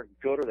diner.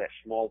 Go to that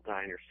small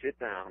diner, sit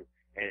down,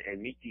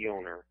 and meet the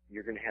owner.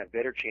 You're going to have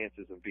better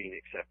chances of being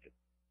accepted.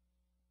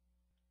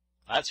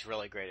 That's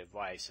really great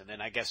advice. And then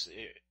I guess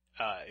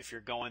if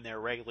you're going there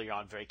regularly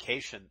on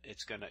vacation,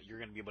 you're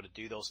going to be able to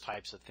do those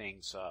types of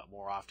things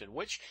more often.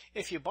 Which,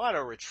 if you bought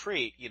a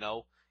retreat,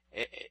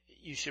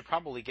 you should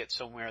probably get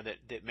somewhere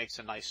that makes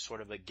a nice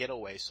sort of a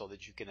getaway, so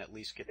that you can at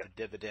least get the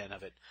dividend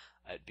of it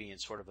being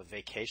sort of a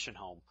vacation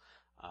home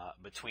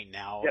between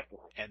now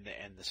and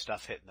the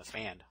stuff hitting the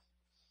fan.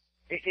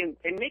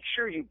 And make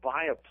sure you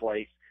buy a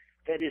place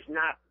that is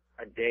not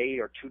a day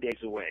or 2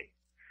 days away,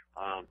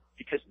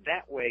 because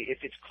that way, if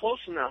it's close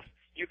enough,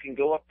 you can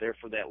go up there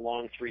for that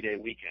long 3-day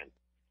weekend.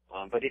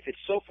 But if it's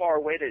so far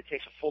away that it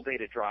takes a full day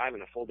to drive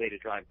and a full day to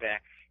drive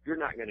back, you're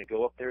not going to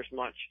go up there as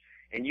much.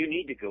 And you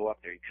need to go up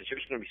there because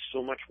there's going to be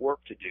so much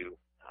work to do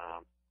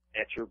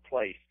at your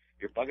place,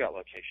 your bug out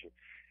location.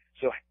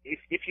 So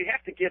if you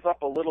have to give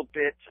up a little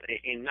bit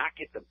and not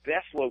get the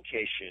best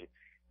location,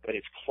 but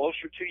it's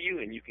closer to you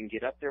and you can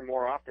get up there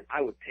more often,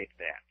 I would pick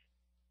that.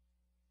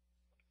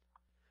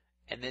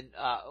 And then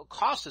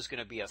cost is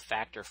going to be a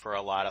factor for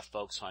a lot of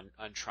folks on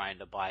trying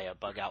to buy a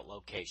bug out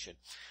location.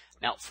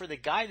 Now, for the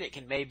guy that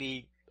can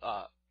maybe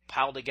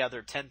pile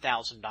together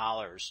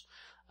 $10,000,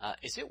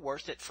 is it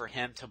worth it for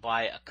him to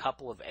buy a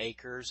couple of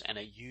acres and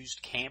a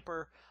used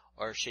camper,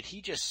 or should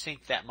he just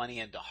sink that money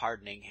into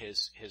hardening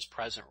his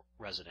present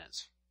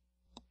residence?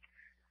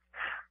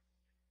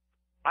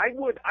 I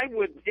would.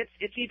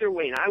 It's either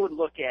way, and I would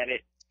look at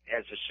it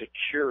as a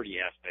security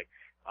aspect.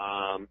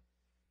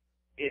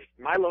 If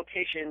my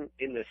location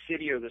in the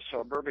city or the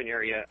suburban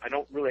area, I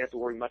don't really have to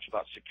worry much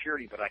about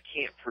security, but I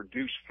can't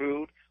produce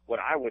food, what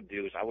I would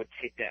do is I would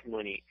take that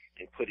money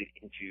and put it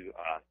into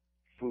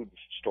food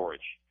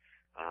storage.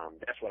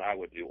 That's what I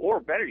would do. Or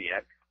better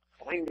yet,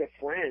 find a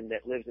friend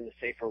that lives in a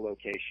safer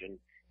location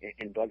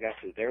and bug out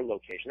to their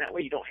location. That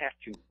way you don't have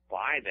to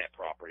buy that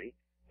property.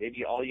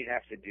 Maybe all you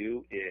have to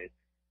do is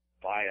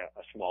buy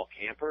a small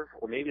camper,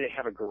 or maybe they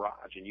have a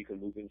garage and you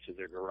can move into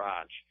their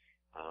garage.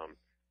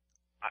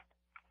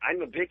 I'm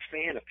a big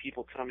fan of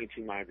people coming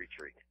to my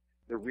retreat.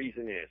 The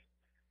reason is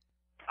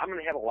I'm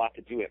going to have a lot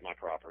to do at my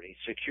property.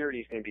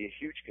 Security is going to be a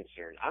huge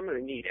concern. I'm going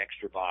to need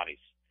extra bodies.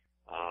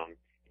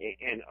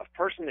 And a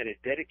person that is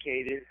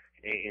dedicated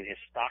and has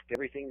stocked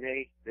everything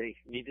they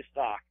need to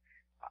stock,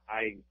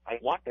 I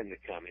want them to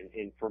come.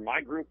 And for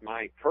my group,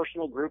 my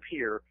personal group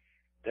here,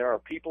 there are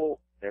people,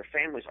 their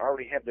families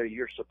already have their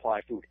year's supply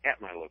of food at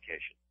my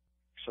location.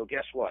 So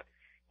guess what?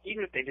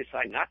 Even if they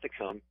decide not to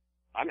come,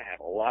 I'm going to have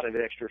a lot of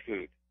extra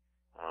food.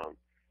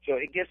 So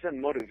it gives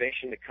them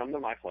motivation to come to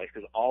my place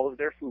because all of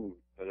their food,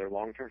 or their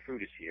long-term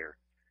food, is here.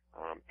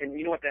 And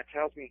you know what that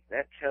tells me?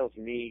 That tells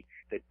me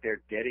that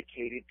they're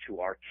dedicated to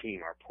our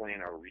team, our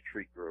plan, our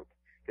retreat group,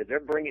 because they're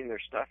bringing their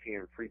stuff here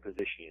and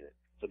pre-positioning it.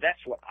 So that's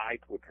what I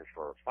would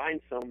prefer.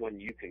 Find someone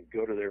you can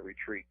go to their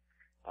retreat.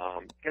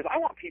 Because I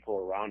want people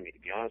around me, to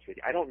be honest with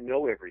you. I don't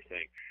know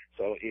everything.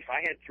 So if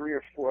I had 3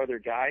 or 4 other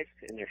guys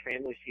and their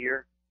families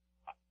here,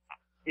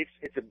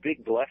 it's a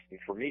big blessing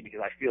for me because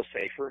I feel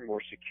safer and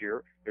more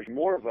secure. There's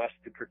more of us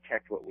to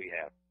protect what we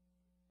have.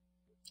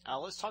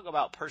 Let's talk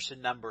about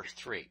person number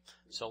 3.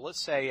 So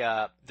let's say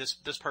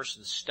this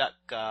person's stuck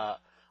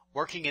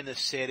working in the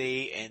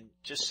city and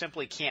just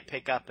simply can't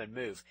pick up and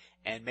move.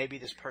 And maybe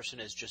this person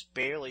is just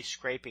barely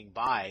scraping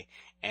by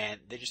and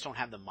they just don't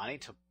have the money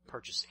to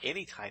purchase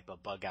any type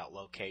of bug out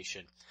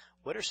location.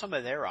 What are some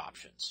of their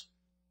options?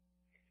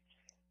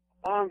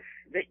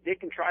 They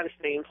can try to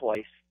stay in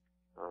place.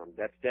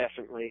 That's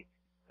definitely,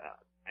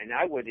 and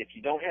I would, if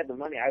you don't have the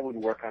money, I would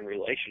work on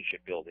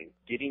relationship building,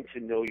 getting to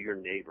know your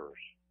neighbors,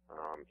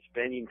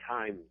 spending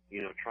time,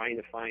 trying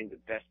to find the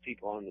best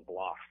people on the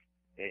block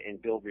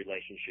and build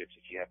relationships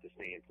if you have to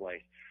stay in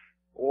place.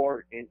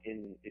 Or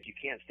if you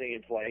can't stay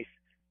in place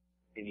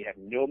and you have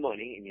no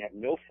money and you have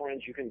no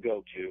friends you can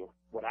go to,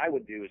 what I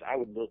would do is I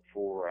would look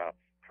for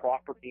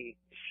property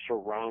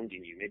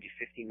surrounding you, maybe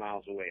 50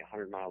 miles away,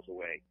 100 miles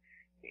away.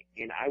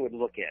 And I would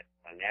look at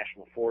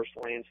national forest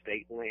land,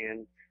 state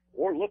land,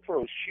 or look for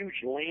those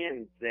huge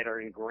lands that are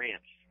in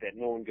grants that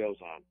no one goes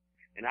on.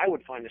 And I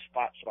would find a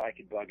spot so I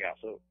could bug out.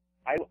 So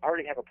I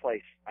already have a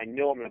place. I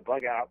know I'm going to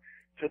bug out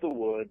to the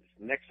woods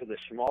next to the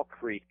small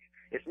creek.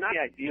 It's not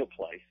the ideal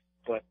place,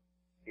 but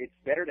it's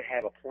better to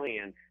have a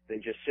plan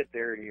than just sit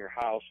there in your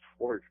house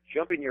or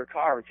jump in your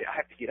car and say, I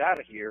have to get out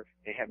of here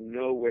and have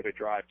nowhere to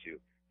drive to.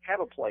 Have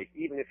a place,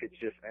 even if it's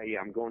just, hey,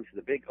 I'm going to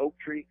the big oak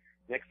tree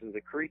next to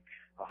the creek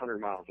 100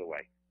 miles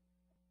away.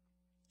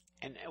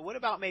 And what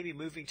about maybe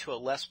moving to a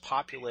less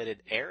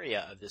populated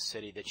area of the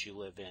city that you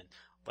live in?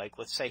 Like,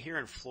 let's say here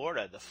in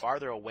Florida, the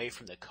farther away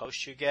from the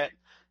coast you get,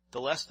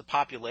 the less the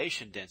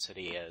population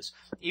density is.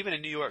 Even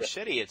in New York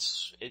City,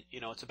 it's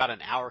about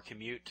an hour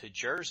commute to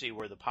Jersey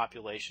where the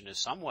population is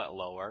somewhat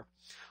lower.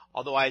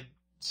 Although I'd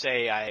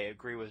say I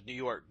agree with New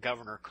York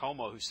Governor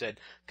Cuomo, who said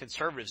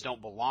conservatives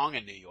don't belong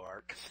in New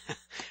York.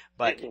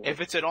 But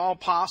if it's at all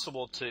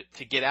possible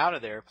to get out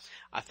of there,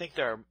 I think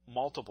there are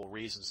multiple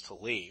reasons to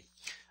leave.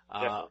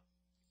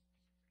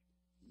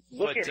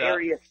 Look at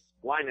areas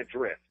line of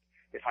drift.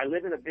 If I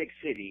live in a big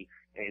city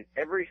and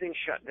everything's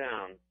shut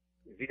down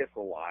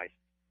vehicle-wise,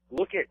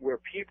 look at where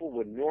people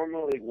would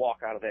normally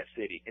walk out of that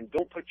city, and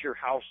don't put your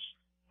house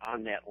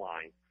on that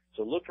line.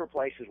 So look for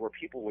places where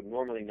people would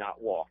normally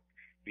not walk,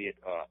 be it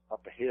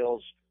up the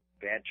hills,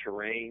 bad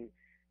terrain.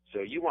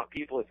 So you want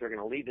people, if they're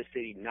going to leave the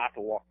city, not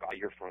to walk by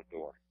your front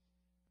door.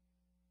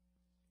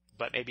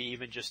 But maybe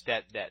even just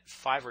that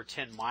 5 or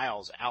 10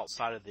 miles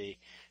outside of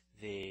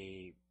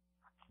the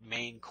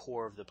main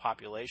core of the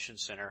population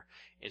center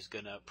is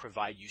going to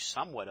provide you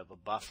somewhat of a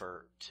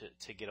buffer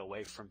to get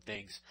away from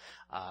things.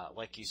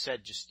 Like you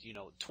said, just,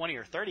 20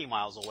 or 30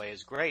 miles away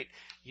is great.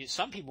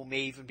 Some people may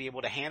even be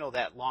able to handle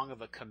that long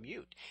of a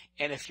commute.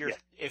 And if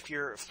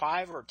you're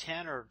 5 or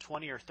 10 or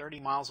 20 or 30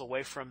 miles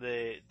away from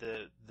the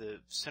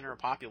center of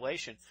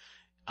population,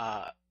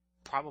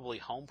 probably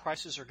home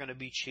prices are going to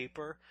be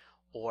cheaper.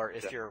 Or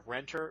if you're a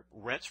renter,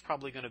 rent's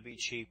probably going to be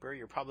cheaper.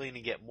 You're probably going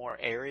to get more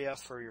area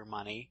for your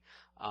money.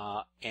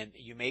 And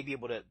you may be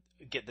able to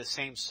get the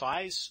same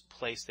size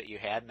place that you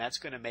had, and that's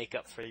going to make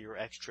up for your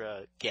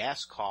extra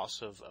gas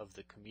costs of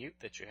the commute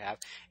that you have.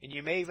 And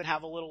you may even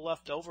have a little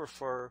left over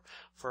for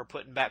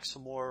putting back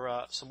some more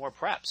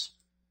preps.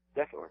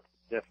 Definitely.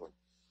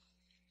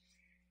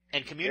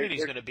 And community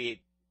is going to be,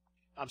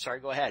 I'm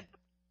sorry, go ahead.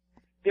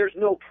 There's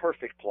no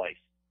perfect place.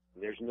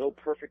 There's no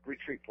perfect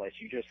retreat place.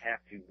 You just have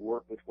to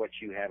work with what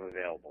you have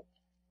available.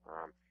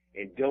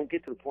 And don't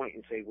get to the point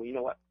and say, well, you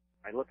know what?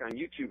 I look on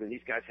YouTube and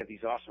these guys have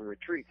these awesome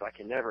retreats. I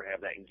can never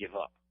have that, and give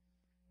up.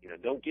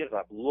 Don't give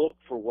up. Look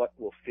for what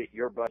will fit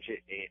your budget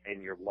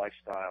and your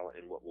lifestyle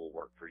and what will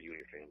work for you and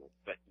your family.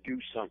 But do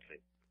something.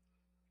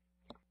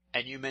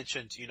 And you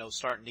mentioned,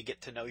 starting to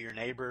get to know your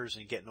neighbors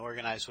and getting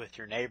organized with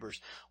your neighbors.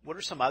 What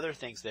are some other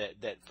things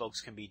that folks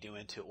can be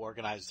doing to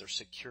organize their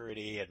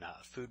security and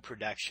food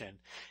production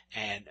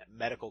and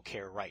medical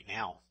care right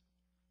now?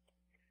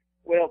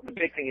 Well, the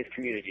big thing is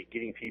community,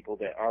 getting people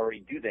that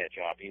already do that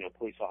job,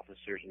 police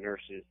officers,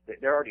 nurses.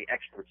 They're already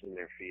experts in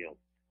their field.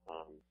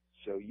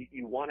 So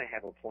you want to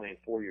have a plan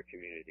for your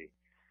community.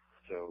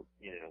 So,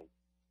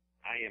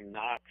 I am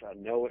not a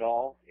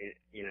know-it-all.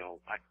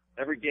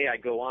 Every day I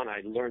go on,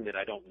 I learn that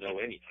I don't know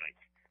anything.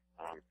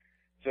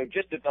 So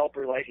just develop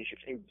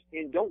relationships.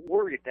 And don't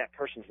worry if that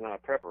person's not a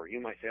prepper. You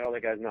might say, oh,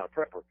 that guy's not a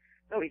prepper.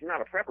 No, he's not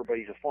a prepper, but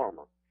he's a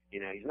farmer.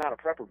 He's not a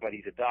prepper, but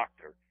he's a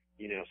doctor.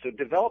 So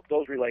develop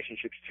those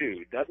relationships too.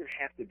 It doesn't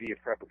have to be a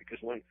prepper, because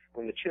when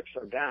the chips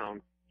are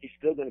down, he's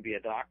still going to be a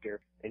doctor,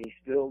 and he's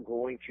still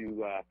going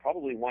to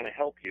probably want to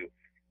help you.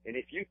 And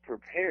if you've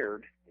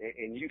prepared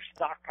and you've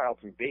stockpiled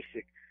some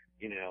basic,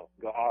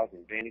 gauze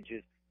and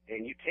bandages,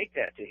 and you take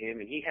that to him,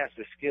 and he has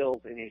the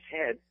skills in his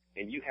head,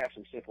 and you have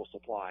some simple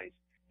supplies,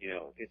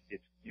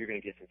 you're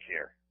going to get some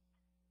care.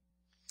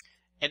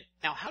 And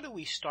now, how do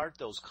we start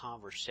those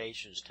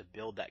conversations to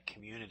build that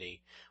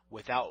community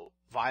without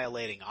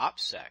violating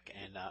OPSEC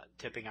and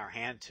tipping our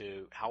hand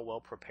to how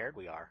well prepared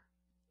we are?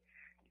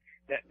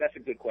 That's a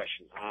good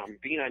question.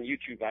 Being on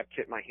YouTube, I've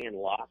tipped my hand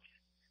lots.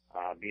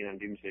 Being on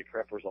Doomsday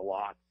Preppers a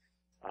lot.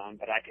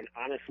 But I can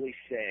honestly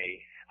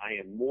say I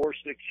am more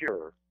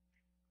secure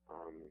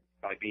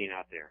by being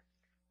out there.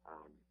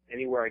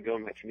 Anywhere I go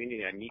in my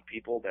community, I meet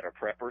people that are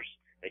preppers.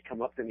 They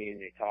come up to me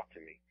and they talk to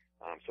me.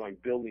 So I'm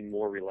building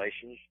more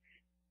relations.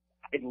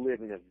 I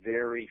live in a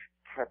very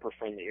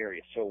prepper-friendly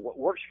area. So what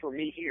works for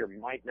me here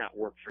might not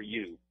work for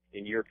you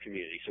in your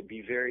community. So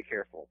be very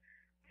careful.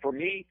 For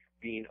me,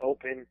 being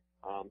open,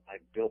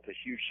 I've built a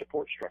huge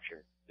support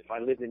structure. If I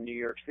lived in New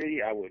York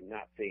City, I would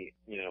not say,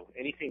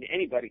 anything to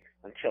anybody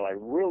until I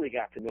really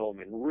got to know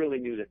them and really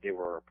knew that they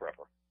were a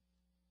prepper.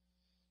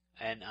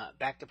 And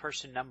back to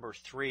person number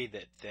 3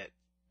 that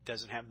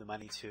doesn't have the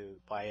money to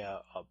buy a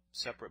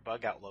separate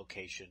bug out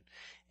location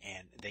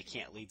and they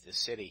can't leave the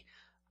city.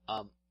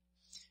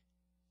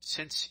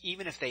 Since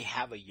even if they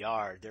have a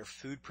yard, their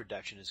food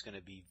production is going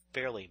to be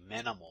fairly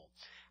minimal,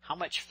 how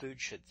much food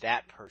should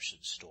that person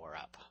store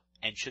up?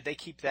 And should they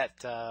keep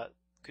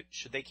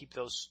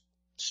those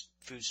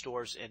food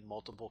stores in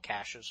multiple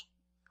caches?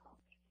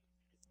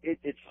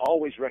 It's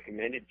always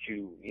recommended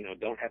to,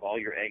 don't have all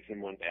your eggs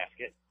in one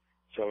basket.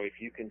 So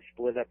if you can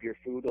split up your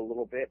food a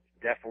little bit,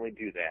 definitely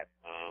do that.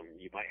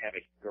 You might have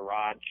a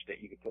garage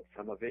that you can put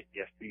some of it.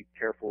 Just be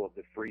careful of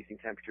the freezing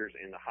temperatures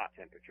and the hot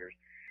temperatures.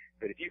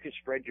 But if you can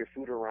spread your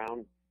food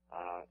around,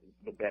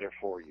 the better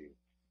for you.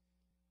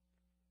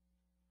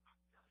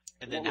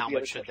 And then how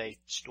much should they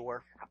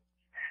store?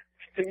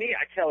 To me,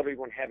 I tell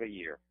everyone have a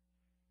year.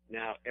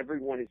 Now,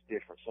 everyone is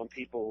different. Some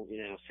people,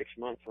 6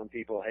 months. Some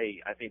people,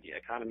 hey, I think the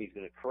economy is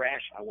going to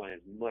crash. I want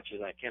as much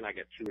as I can. I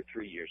got 2 or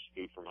 3 years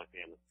food for my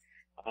family.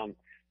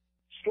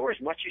 Store as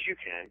much as you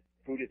can.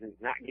 Food is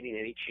not getting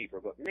any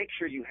cheaper, but make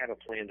sure you have a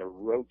plan to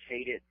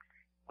rotate it.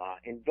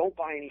 And don't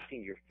buy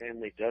anything your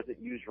family doesn't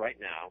use right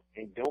now.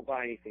 And don't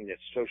buy anything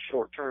that's so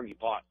short term. You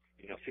bought,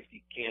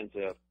 50 cans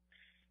of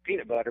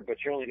peanut butter, but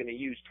you're only going to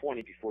use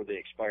 20 before they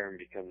expire and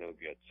become no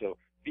good. So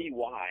be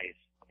wise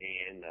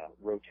and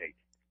rotate.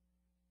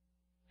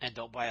 And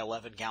don't buy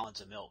 11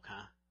 gallons of milk,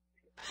 huh?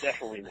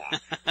 Definitely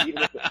not.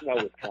 Even if the snow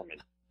is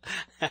coming.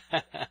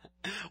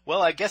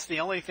 Well, I guess the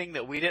only thing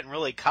that we didn't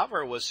really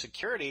cover was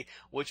security,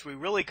 which we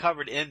really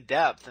covered in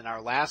depth in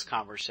our last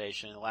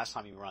conversation, the last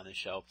time you were on the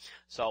show.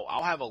 So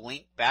I'll have a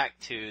link back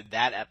to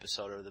that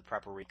episode of the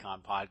Prepper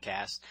Recon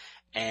Podcast,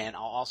 and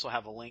I'll also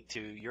have a link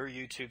to your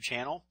YouTube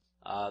channel.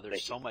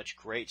 There's so much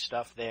great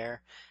stuff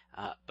there.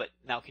 But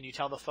now can you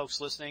tell the folks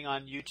listening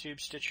on YouTube,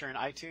 Stitcher, and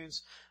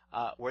iTunes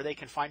where they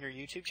can find your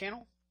YouTube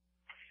channel?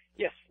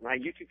 Yes, my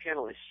YouTube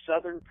channel is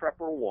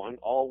Southernprepper1,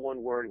 all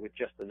one word with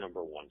just the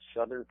number 1.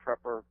 Southern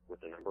Prepper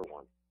with the number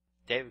 1.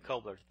 David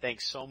Kobler,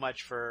 thanks so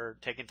much for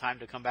taking time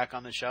to come back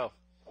on the show.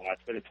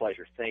 It's been a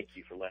pleasure. Thank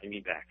you for letting me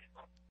back.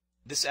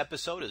 This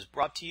episode is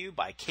brought to you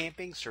by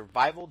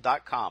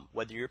CampingSurvival.com.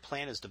 Whether your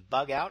plan is to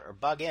bug out or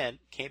bug in,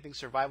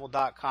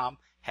 CampingSurvival.com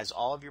has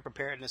all of your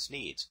preparedness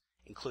needs,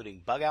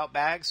 including bug-out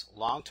bags,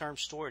 long-term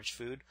storage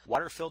food,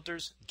 water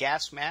filters,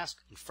 gas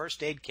masks, and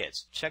first aid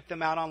kits. Check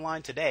them out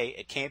online today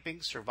at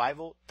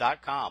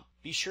CampingSurvival.com.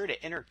 Be sure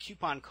to enter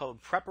coupon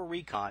code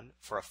PrepperRecon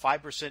for a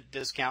 5%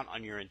 discount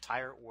on your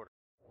entire order.